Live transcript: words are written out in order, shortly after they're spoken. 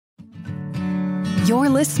You're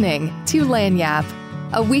listening to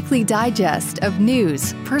Lagniappe, a weekly digest of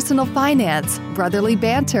news, personal finance, brotherly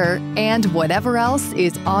banter, and whatever else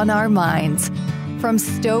is on our minds. From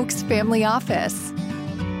Stokes Family Office.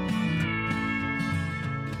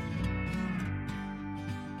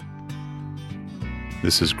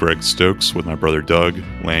 This is Greg Stokes with my brother Doug.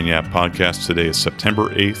 Lagniappe podcast. Today is September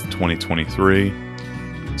 8th, 2023.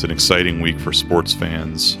 It's an exciting week for sports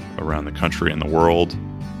fans around the country and the world.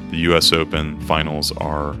 The U.S. Open finals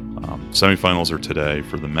are, semifinals are today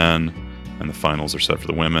for the men, and the finals are set for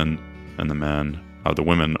the women, and the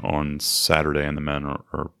women on Saturday, and the men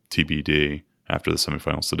are TBD after the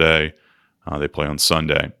semifinals today. They play on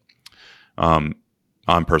Sunday. I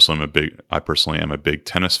personally am a big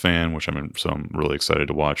tennis fan, so I'm really excited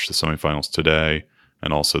to watch the semifinals today,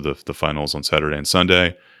 and also the finals on Saturday and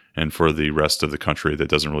Sunday. And for the rest of the country that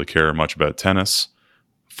doesn't really care much about tennis,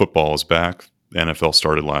 football is back. The NFL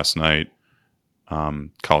started last night.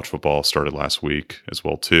 College football started last week as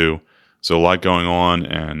well too. So a lot going on,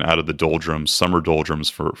 and out of the doldrums, summer doldrums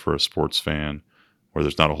for a sports fan, where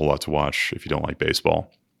there's not a whole lot to watch if you don't like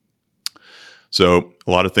baseball. So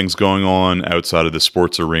a lot of things going on outside of the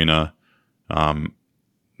sports arena. A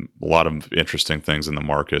lot of interesting things in the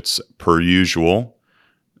markets per usual.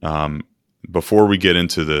 Before we get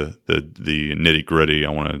into the nitty gritty, I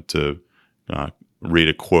wanted to read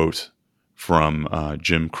a quote from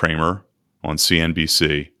Jim Cramer on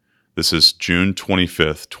CNBC. This is June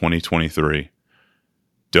 25th, 2023.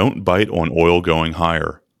 "Don't bite on oil going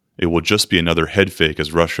higher. It will just be another head fake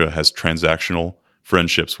as Russia has transactional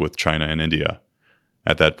friendships with China and India.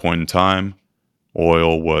 At that point in time,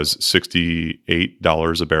 oil was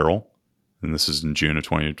 $68 a barrel, and this is in June of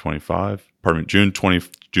 2025. June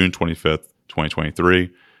 25th, 2023.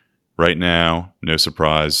 Right now, no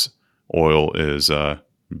surprise, oil is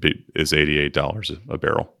 $88 a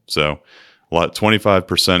barrel. So,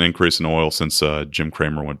 25% increase in oil since Jim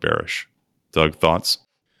Cramer went bearish. Doug, thoughts?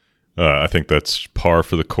 I think that's par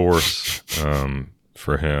for the course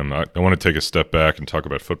for him. I want to take a step back and talk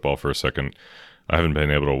about football for a second. I haven't been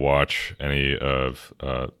able to watch any of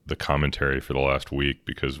the commentary for the last week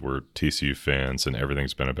because we're TCU fans, and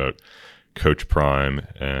everything's been about Coach Prime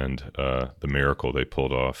and the miracle they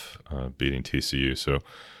pulled off beating TCU. So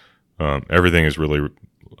everything is really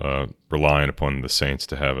relying upon the Saints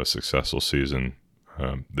to have a successful season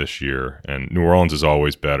this year. And New Orleans is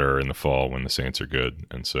always better in the fall when the Saints are good.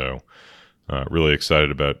 And so really excited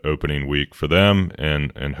about opening week for them,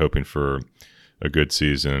 and hoping for a good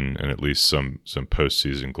season and at least some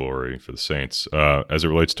postseason glory for the Saints. As it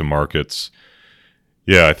relates to markets,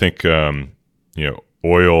 yeah, I think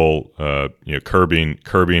oil,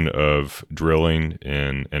 curbing of drilling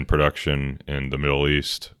and production in the Middle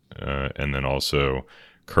East, and then also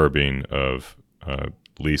curbing of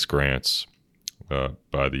lease grants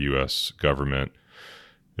by the U.S. government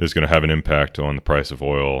is going to have an impact on the price of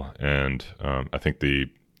oil. And I think the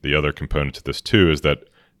other component to this too is that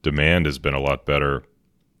demand has been a lot better,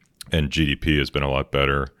 and GDP has been a lot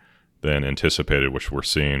better than anticipated, which we're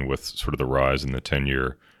seeing with sort of the rise in the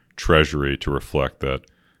 10-year Treasury to reflect that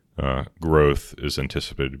growth is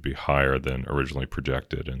anticipated to be higher than originally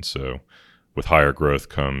projected. And so with higher growth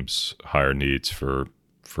comes higher needs for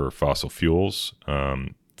fossil fuels,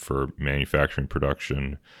 for manufacturing,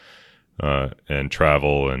 production, and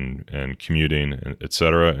travel and commuting, et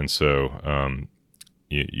cetera. And so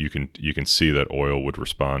you can see that oil would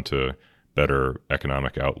respond to better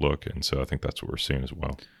economic outlook. And so I think that's what we're seeing as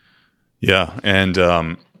well. Yeah. And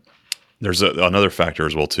there's another factor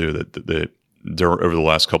as well, too, that over the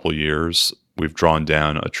last couple of years, we've drawn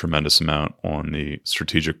down a tremendous amount on the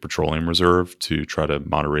Strategic Petroleum Reserve to try to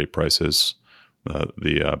moderate prices.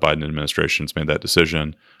 The Biden administration's made that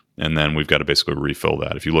decision, and then we've got to basically refill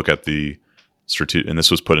that. If you look at the and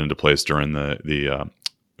this was put into place during the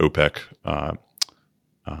OPEC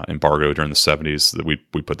embargo during the 70s, that we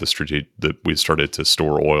put that we started to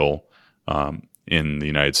store oil in the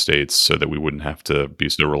United States so that we wouldn't have to be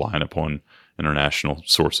so reliant upon international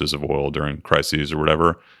sources of oil during crises or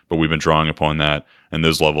whatever. But we've been drawing upon that, and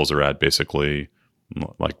those levels are at basically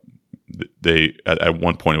like at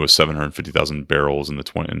one point it was 750,000 barrels in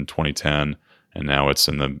 2010, and now it's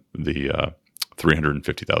in the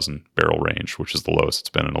 350,000 barrel range, which is the lowest it's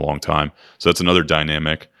been in a long time. So that's another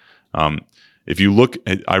dynamic. If you look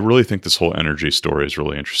at, I really think this whole energy story is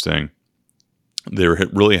really interesting. There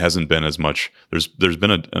really hasn't been as much. There's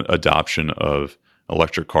been an adoption of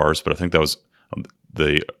electric cars, but I think that was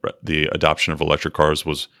the adoption of electric cars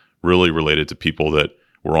was really related to people that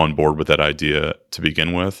were on board with that idea to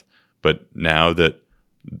begin with. But now that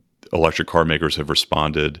electric car makers have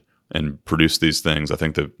responded and produce these things. I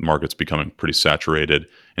think the market's becoming pretty saturated.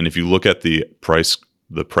 And if you look at the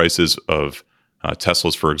prices of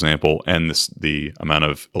Teslas, for example, and the amount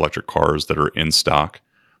of electric cars that are in stock,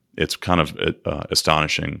 it's kind of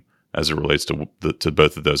astonishing as it relates to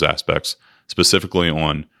both of those aspects. Specifically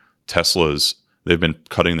on Teslas, they've been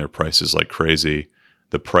cutting their prices like crazy.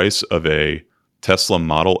 The price of a Tesla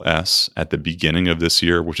Model S at the beginning of this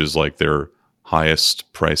year, which is like their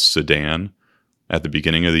highest priced sedan, at the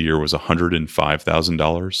beginning of the year was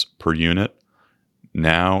 $105,000 per unit.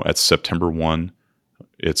 Now at September 1,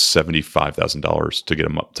 it's $75,000 to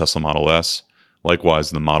get a Tesla Model S. Likewise,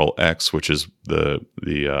 the Model X, which is the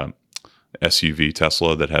SUV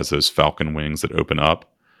Tesla that has those falcon wings that open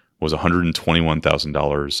up, was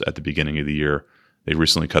 $121,000 at the beginning of the year. They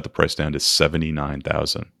recently cut the price down to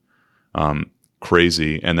 $79,000.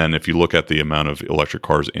 Crazy. And then if you look at the amount of electric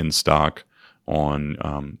cars in stock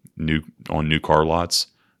on new car lots,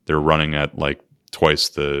 they're running at like twice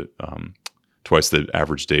the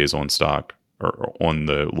average days on stock or on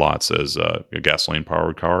the lots as a gasoline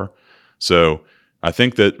powered car. So I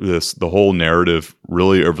think that the whole narrative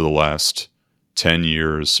really over the last 10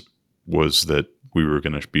 years was that we were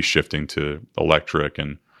going to be shifting to electric,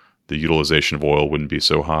 and the utilization of oil wouldn't be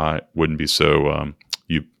so high, wouldn't be so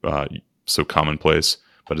so commonplace.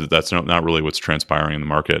 But that's not really what's transpiring in the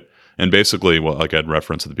market. And basically, well, like I'd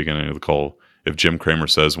referenced at the beginning of the call, if Jim Cramer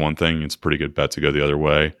says one thing, it's a pretty good bet to go the other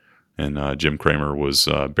way. And Jim Cramer was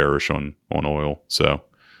bearish on oil. So,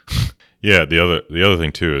 yeah, the other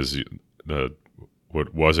thing too is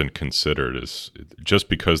what wasn't considered is just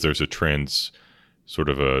because there's a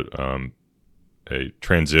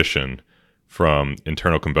transition from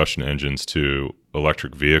internal combustion engines to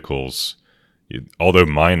electric vehicles. Although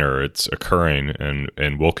minor, it's occurring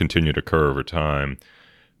and will continue to occur over time.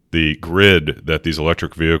 The grid that these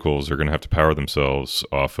electric vehicles are going to have to power themselves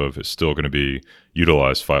off of is still going to be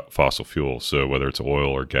utilized fossil fuels. So whether it's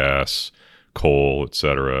oil or gas, coal, et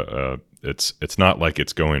cetera, it's not like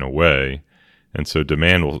it's going away. And so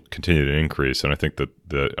demand will continue to increase. And I think that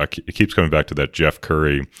it keeps coming back to that Jeff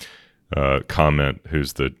Curry comment,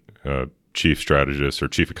 who's the chief strategist or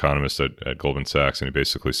chief economist at Goldman Sachs. And he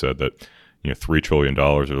basically said that $3 trillion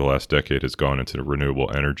over the last decade has gone into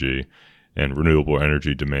renewable energy. And renewable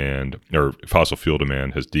energy demand or fossil fuel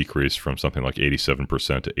demand has decreased from something like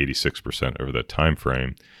 87% to 86% over that time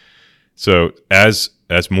frame. So as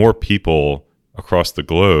more people across the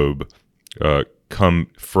globe come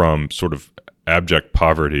from sort of abject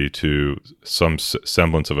poverty to some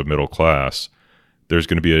semblance of a middle class, there's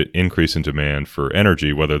going to be an increase in demand for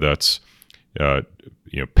energy, whether that's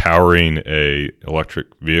powering a electric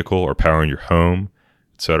vehicle or powering your home,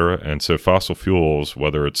 et cetera. And so fossil fuels,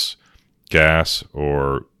 whether it's gas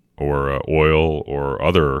or oil or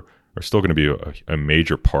other, are still going to be a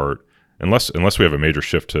major part, unless we have a major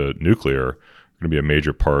shift to nuclear, going to be a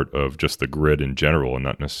major part of just the grid in general, and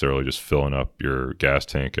not necessarily just filling up your gas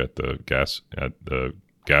tank at the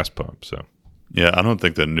gas pump. So yeah, I don't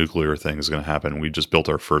think the nuclear thing is going to happen. We just built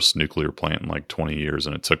our first nuclear plant in like 20 years,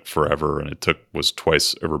 and it took forever, and was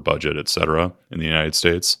twice over budget, et cetera, in the United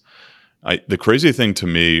States. The crazy thing to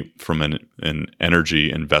me from an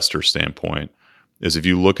energy investor standpoint is if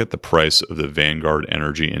you look at the price of the Vanguard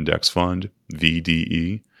Energy Index Fund,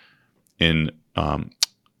 VDE,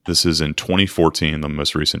 this is in 2014, the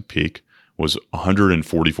most recent peak, was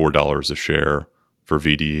 $144 a share for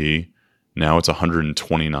VDE. Now it's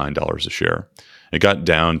 $129 a share. It got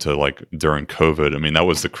down to like during COVID. I mean, that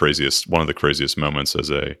was one of the craziest moments as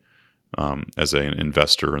an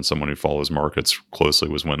investor and someone who follows markets closely,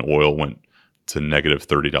 was when oil went to negative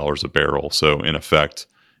 $30 a barrel. So in effect,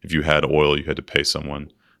 if you had oil, you had to pay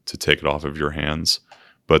someone to take it off of your hands.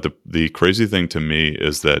 But the crazy thing to me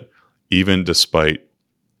is that even despite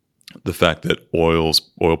the fact that oil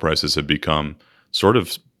prices have become sort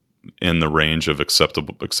of in the range of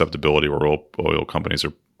acceptability, where oil companies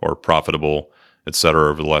are profitable, et cetera,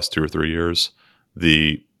 over the last 2 or 3 years,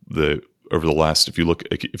 over the last, if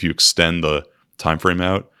you extend the time frame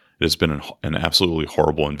out, it has been an absolutely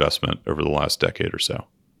horrible investment over the last decade or so.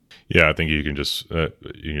 Yeah, I think you can just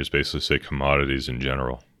basically say commodities in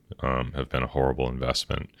general have been a horrible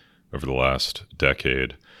investment over the last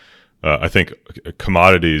decade. I think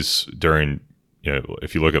commodities during,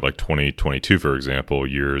 if you look at like 2022, for example,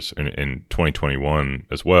 years, and in 2021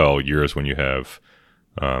 as well, years when you have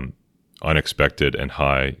unexpected and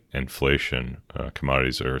high inflation,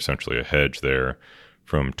 commodities are essentially a hedge there.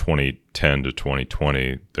 From 2010 to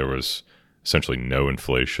 2020, there was essentially no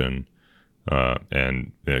inflation,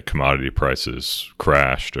 and commodity prices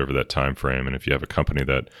crashed over that time frame. And if you have a company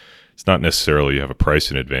that it's not necessarily you have a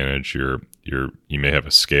pricing advantage. You may have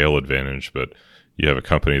a scale advantage, but you have a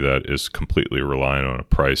company that is completely reliant on a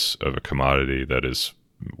price of a commodity that is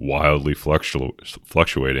wildly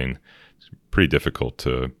fluctuating. It's pretty difficult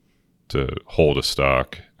to hold a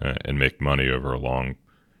stock and make money over a long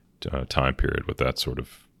time period with that sort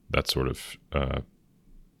of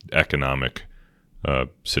economic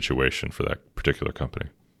situation for that particular company.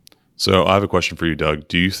 So I have a question for you, Doug.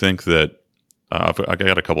 Do you think that I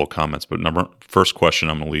got a couple of comments, but first question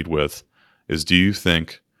I'm going to lead with is: do you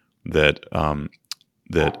think that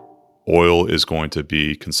that oil is going to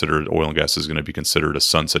be considered, oil and gas is going to be considered a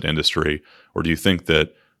sunset industry, or do you think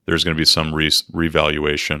that there's going to be some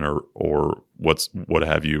revaluation or what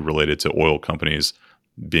have you related to oil companies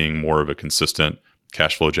being more of a consistent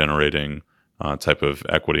cash flow generating type of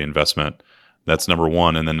equity investment? That's number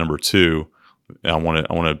one. And then number two, I want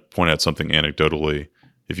to point out something anecdotally.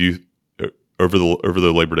 If you over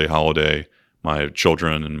the Labor Day holiday, my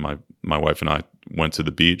children and my wife and I went to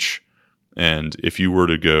the beach, and if you were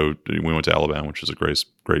to go, we went to Alabama, which is a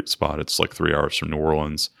great spot. It's like 3 hours from New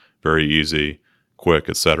Orleans, very easy, quick,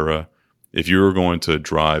 etc. If you were going to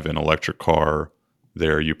drive an electric car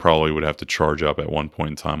there, you probably would have to charge up at one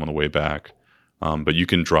point in time on the way back. But you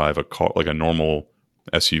can drive a car, like a normal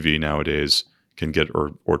SUV nowadays can get,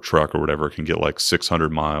 or truck or whatever, can get like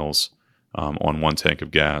 600 miles on one tank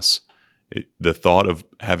of gas. The thought of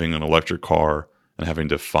having an electric car and having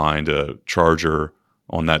to find a charger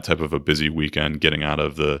on that type of a busy weekend, getting out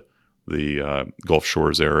of the Gulf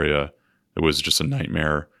Shores area, it was just a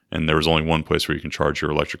nightmare. And there was only one place where you can charge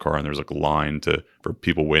your electric car, and there's like a line for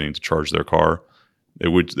people waiting to charge their car.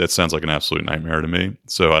 That sounds like an absolute nightmare to me.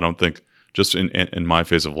 So I don't think, just in my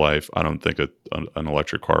phase of life, I don't think an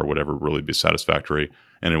electric car would ever really be satisfactory.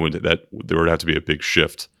 And there would have to be a big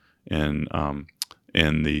shift in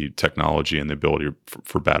the technology and the ability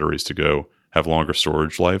for batteries to have longer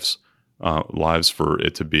storage lives for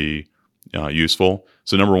it to be useful.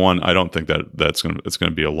 So number one, I don't think it's going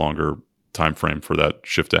to be a longer time frame for that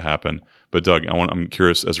shift to happen. But Doug, I'm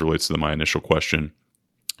curious as it relates to my initial question.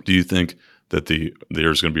 Do you think that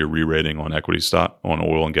there's going to be a re-rating on equity stock, on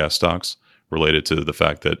oil and gas stocks, related to the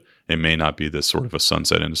fact that it may not be this sort of a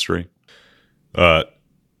sunset industry?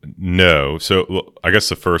 No. So I guess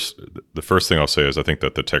the first thing I'll say is I think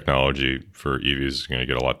that the technology for EVs is going to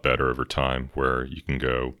get a lot better over time, where you can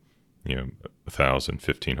go, 1,000,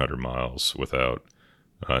 1,500 miles without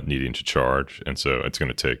needing to charge. And so it's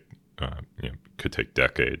going to take, could take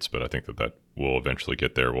decades, but I think that will eventually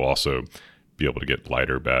get there. We'll also be able to get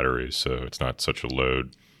lighter batteries, so it's not such a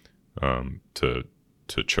load to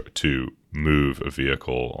move a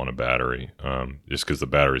vehicle on a battery, just because the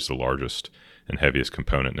battery is the largest and heaviest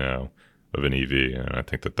component now of an EV, and I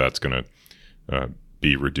think that's going to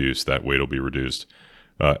be reduced. That weight will be reduced.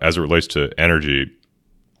 As it relates to energy,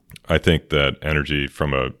 I think that energy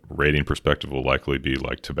from a rating perspective will likely be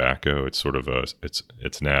like tobacco. It's sort of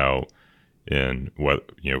it's now in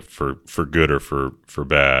what, for good or for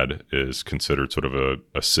bad, is considered sort of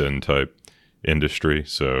a sin type industry.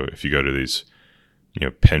 So if you go to these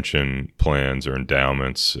pension plans or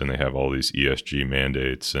endowments, and they have all these ESG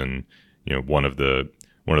mandates, and one of the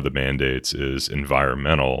mandates is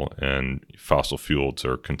environmental, and fossil fuels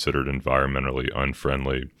are considered environmentally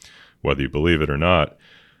unfriendly, whether you believe it or not.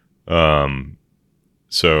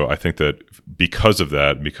 So I think that because of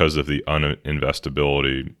the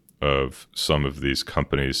uninvestability of some of these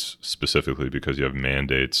companies, specifically because you have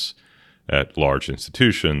mandates at large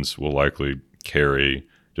institutions, will likely carry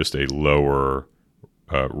just a lower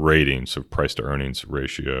rating, so price to earnings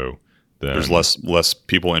ratio. There's less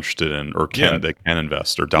people interested in, or they can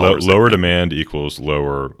invest, or dollars. Lower demand equals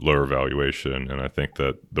lower valuation, and I think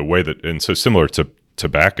that the way that, and so similar to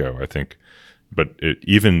tobacco, I think, but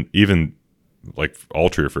even like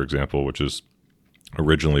Altria, for example, which is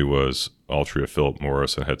originally was Altria, Philip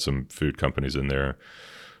Morris, and had some food companies in there,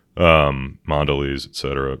 Mondelez, et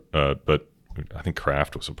cetera. But I think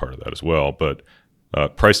Kraft was a part of that as well. But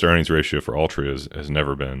price to earnings ratio for Altria has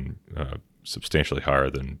never been substantially higher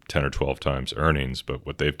than 10 or 12 times earnings. But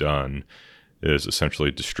what they've done is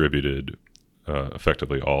essentially distributed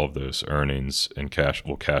effectively all of those earnings and cash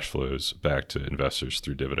flows back to investors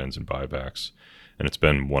through dividends and buybacks. And it's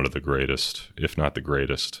been one of the greatest, if not the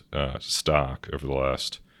greatest, stock over the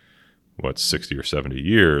last, 60 or 70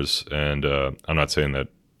 years. And I'm not saying that,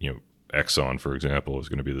 Exxon, for example, is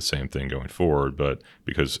going to be the same thing going forward, but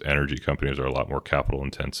because energy companies are a lot more capital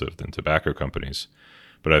intensive than tobacco companies.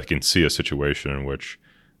 But I can see a situation in which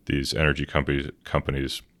these energy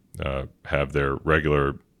companies have their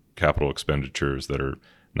regular capital expenditures that are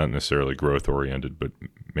not necessarily growth oriented, but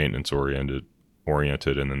maintenance oriented,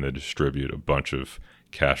 oriented, and then they distribute a bunch of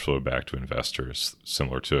cash flow back to investors,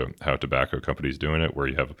 similar to how tobacco companies doing it, where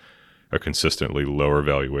you have a consistently lower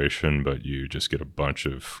valuation, but you just get a bunch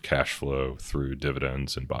of cash flow through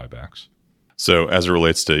dividends and buybacks. So as it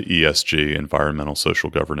relates to ESG, environmental social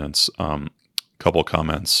governance, couple of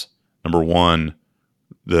comments. Number one,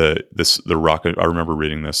 the I remember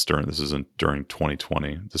reading this during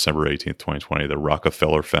 2020, December 18th, 2020. The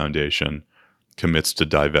Rockefeller Foundation commits to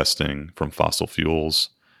divesting from fossil fuels.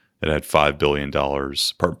 It had $5 billion.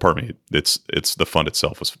 Pardon me. It's the fund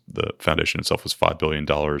itself the foundation itself was $5 billion,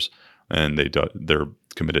 and they're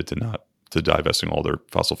committed to divesting all their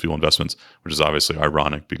fossil fuel investments, which is obviously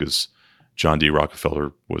ironic because John D.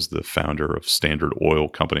 Rockefeller was the founder of Standard Oil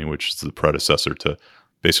Company, which is the predecessor to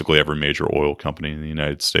basically every major oil company in the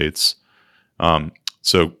United States.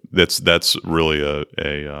 So that's really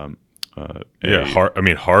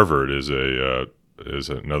Harvard is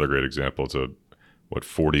another great example. It's a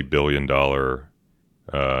 $42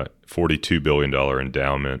 billion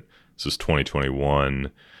endowment. This is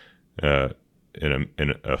 2021. In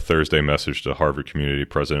a Thursday message to Harvard community,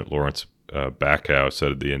 President Lawrence Bacow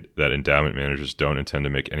said that endowment managers don't intend to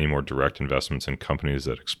make any more direct investments in companies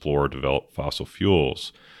that explore or develop fossil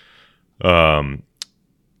fuels, and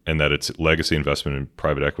that its legacy investment in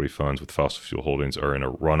private equity funds with fossil fuel holdings are in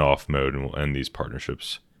a runoff mode and will end these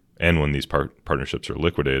partnerships. And when these partnerships are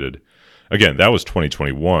liquidated, again, that was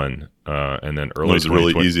 2021, and then early. It was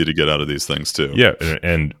really easy to get out of these things too. Yeah,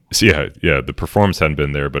 and so the performance hadn't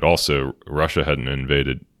been there, but also Russia hadn't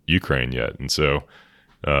invaded Ukraine yet, and so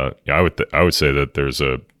I would say that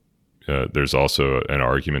there's also an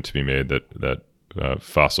argument to be made that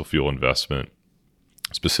fossil fuel investment,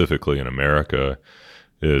 specifically in America,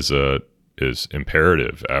 is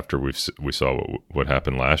imperative after we saw what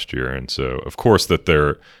happened last year. And so, of course, that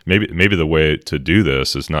maybe the way to do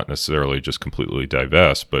this is not necessarily just completely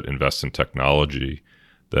divest, but invest in technology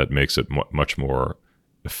that makes it much more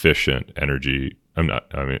efficient,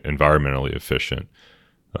 environmentally efficient,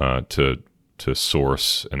 to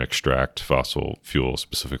source and extract fossil fuels,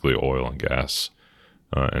 specifically oil and gas.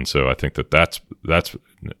 And so I think that's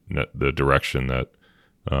the direction that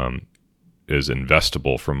is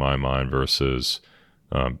investable from my mind versus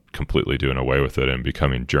completely doing away with it and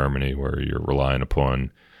becoming Germany, where you're relying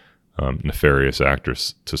upon nefarious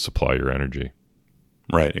actors to supply your energy.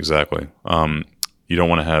 Right, exactly. You don't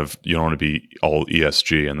want to be all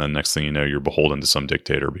ESG, and then next thing you know, you're beholden to some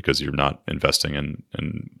dictator because you're not investing in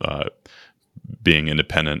being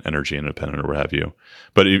energy independent, or what have you.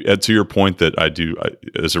 But to your point, that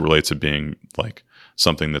as it relates to being like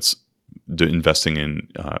something that's investing in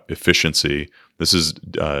efficiency, this is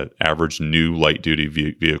average new light duty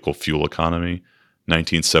vehicle fuel economy,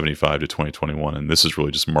 1975 to 2021, and this is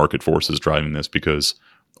really just market forces driving this because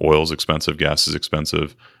oil is expensive, gas is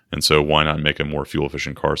expensive, and so why not make a more fuel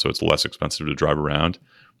efficient car so it's less expensive to drive around?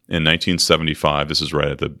 In 1975, this is right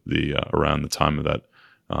at the around the time of that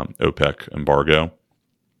OPEC embargo,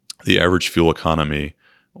 the average fuel economy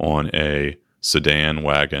on a sedan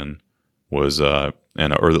wagon was I'll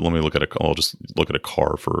just look at a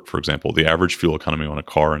car for example. The average fuel economy on a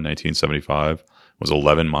car in 1975 was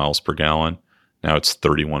 11 miles per gallon. Now it's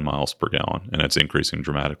 31 miles per gallon, and it's increasing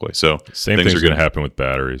dramatically. So same things are going to happen with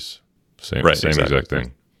batteries. Same exact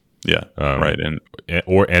thing. Yeah, right. And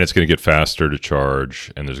it's going to get faster to charge,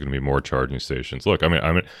 and there's going to be more charging stations. Look,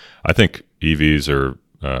 I think EVs are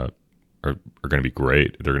going to be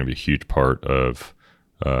great. They're going to be a huge part of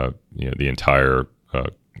the entire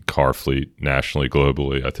car fleet nationally,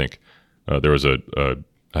 globally. I think there was I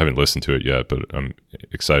haven't listened to it yet, but I'm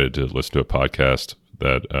excited to listen to a podcast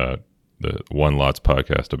that the One Lots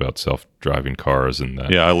podcast about self-driving cars, and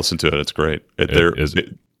that. Yeah, I listened to it. It's great.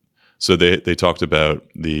 So they talked about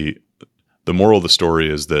the moral of the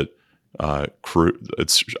story is that I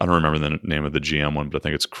don't remember the name of the GM one, but I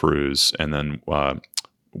think it's Cruise, and then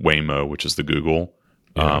Waymo, which is the Google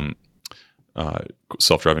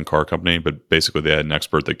self-driving car company. But basically, they had an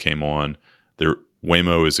expert that came on.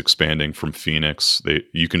 Waymo is expanding from Phoenix.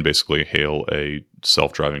 You can basically hail a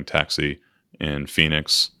self-driving taxi in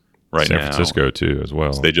Phoenix right now. San Francisco too, as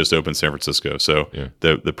well. So they just opened San Francisco. So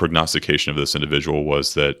the prognostication of this individual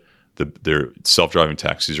was that their self-driving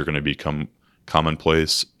taxis are going to become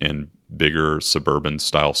commonplace in bigger suburban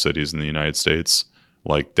style cities in the United States,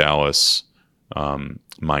 like Dallas,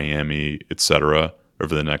 Miami, etc.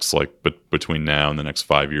 Over the next between now and the next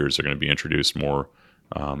 5 years, they're going to be introduced more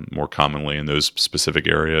commonly in those specific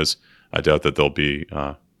areas. I doubt that there'll be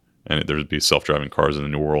and there'd be self-driving cars in the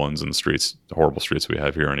New Orleans and the horrible streets we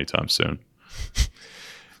have here anytime soon.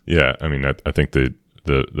 Yeah, I think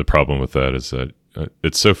the problem with that is that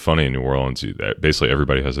it's so funny in New Orleans. Basically,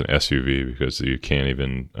 everybody has an SUV because you can't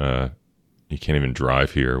even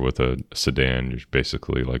drive here with a sedan. You're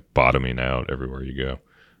basically like bottoming out everywhere you go.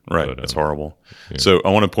 Right, but, it's horrible. Yeah. So I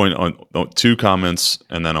want to point on two comments,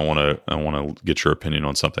 and then I want to get your opinion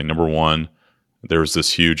on something. Number one, there's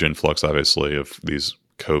this huge influx, obviously, of these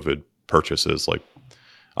COVID purchases. Like,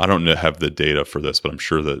 I don't have the data for this, but I'm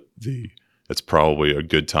sure that it's probably a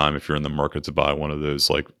good time if you're in the market to buy one of those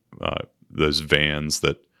like those vans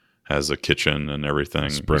that has a kitchen and everything.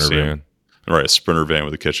 Sprinter van. Right, a Sprinter van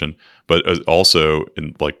with a kitchen. But also,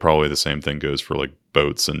 like, probably the same thing goes for like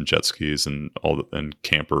boats and jet skis and and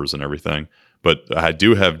campers and everything. But I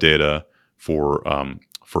do have data for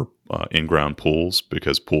in-ground pools,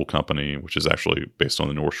 because Pool Company, which is actually based on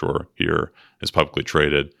the North Shore here, is publicly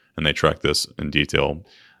traded, and they track this in detail.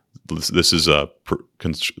 This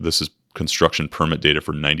is construction permit data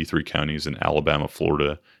for 93 counties in Alabama,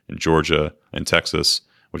 Florida, and Georgia, and Texas,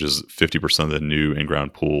 which is 50% of the new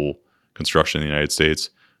in-ground pool construction in the United States.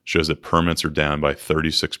 Shows that permits are down by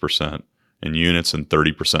 36% in units and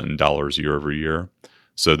 30% in dollars year over year.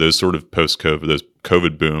 So those sort of post-COVID, those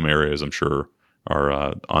COVID boom areas, I'm sure,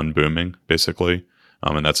 are unbooming, basically,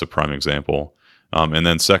 and that's a prime example. And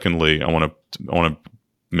then secondly, I want to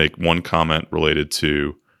make one comment related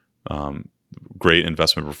to great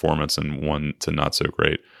investment performance and one to not so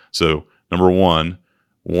great. So number one,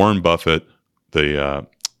 Warren Buffett, the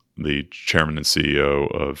chairman and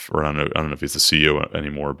CEO of, or I don't know if he's the CEO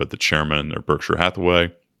anymore, but the chairman of Berkshire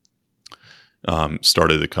Hathaway,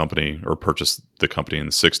 started the company or purchased the company in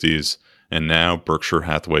the 60s. And now Berkshire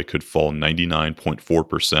Hathaway could fall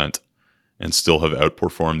 99.4% and still have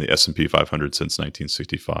outperformed the S&P 500 since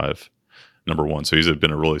 1965. Number one. So he's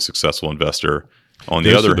been a really successful investor. On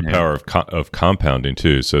the other hand, the power of compounding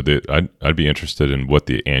too. So I'd be interested in what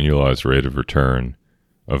the annualized rate of return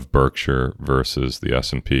of Berkshire versus the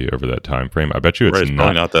S&P over that time frame. I bet you it's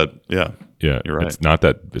probably not that. Yeah, you're right.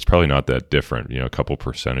 It's probably not that different. A couple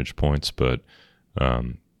percentage points, but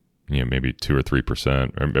maybe 2 or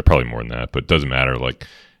 3%, or probably more than that. But it doesn't matter. Like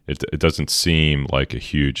it doesn't seem like a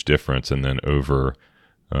huge difference. And then over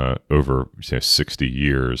 60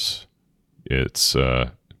 years, it's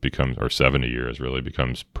becomes, or 70 years really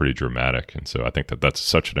becomes pretty dramatic. And so I think that's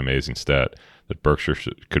such an amazing stat that Berkshire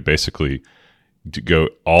could basically go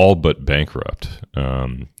all but bankrupt,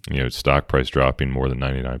 stock price dropping more than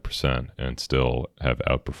 99% and still have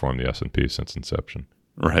outperformed the S&P since inception.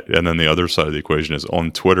 Right. And then the other side of the equation is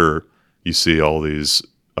on Twitter, you see all these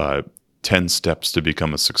 10 steps to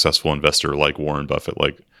become a successful investor like Warren Buffett.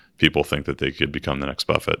 Like, people think that they could become the next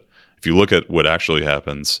Buffett. If you look at what actually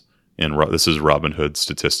happens, this is Robinhood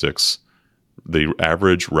statistics, the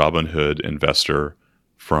average Robinhood investor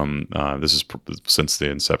from, this is since the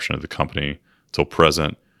inception of the company till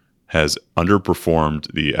present, has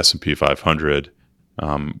underperformed the S&P 500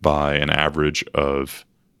 by an average of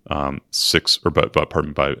by an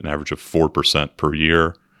average of 4% per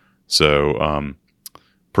year. So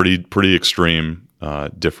pretty extreme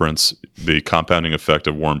difference. The compounding effect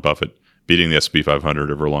of Warren Buffett beating the S&P 500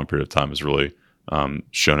 over a long period of time has really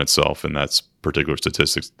shown itself in that particular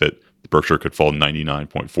statistics, that Berkshire could fall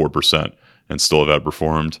 99.4% and still have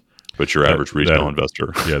outperformed, but your average retail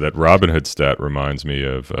investor. Yeah, that Robinhood stat reminds me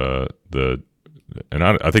of and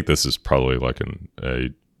I think this is probably like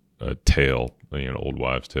a tale, an old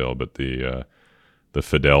wives' tale, but the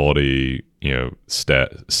Fidelity,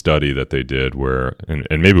 study that they did where, and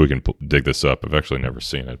maybe we can dig this up. I've actually never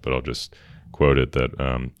seen it, but I'll just quote it,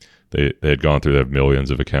 that they had gone through, they have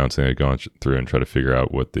millions of accounts, and they had gone through and tried to figure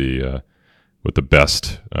out what the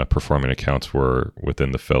best performing accounts were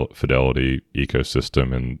within the Fidelity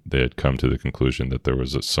ecosystem, and they had come to the conclusion that there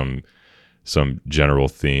was some general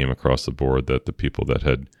theme across the board, that the people that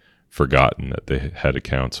had forgotten that they had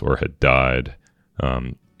accounts or had died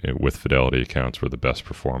with Fidelity accounts were the best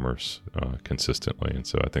performers consistently. And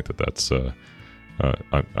so I think that's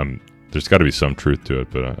there's got to be some truth to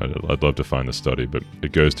it, but I'd love to find the study. But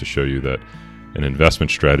it goes to show you that an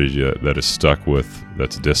investment strategy that is stuck with,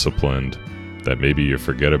 that's disciplined, that maybe you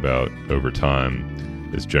forget about over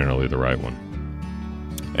time, is generally the right one.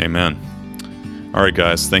 Amen. All right,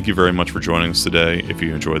 guys, thank you very much for joining us today. If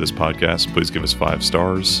you enjoy this podcast, please give us 5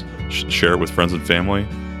 stars, share it with friends and family,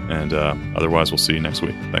 and otherwise we'll see you next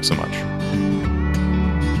week. Thanks so much.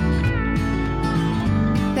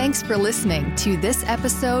 Thanks for listening to this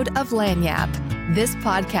episode of Lagniappe. This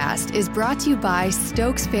podcast is brought to you by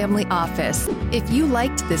Stokes Family Office. If you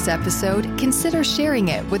liked this episode, consider sharing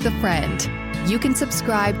it with a friend. You can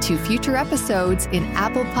subscribe to future episodes in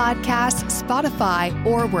Apple Podcasts, Spotify,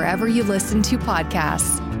 or wherever you listen to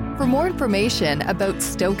podcasts. For more information about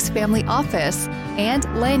Stokes Family Office and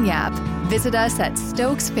Lagniappe, visit us at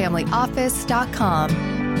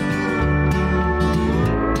stokesfamilyoffice.com.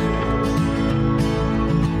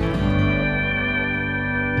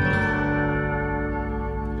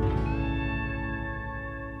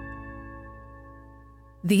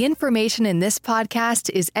 The information in this podcast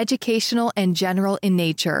is educational and general in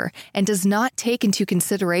nature and does not take into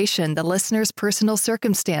consideration the listener's personal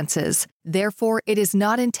circumstances. Therefore, it is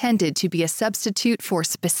not intended to be a substitute for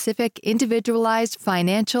specific individualized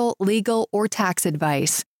financial, legal, or tax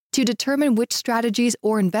advice. To determine which strategies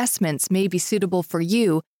or investments may be suitable for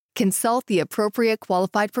you, consult the appropriate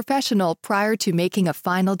qualified professional prior to making a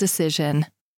final decision.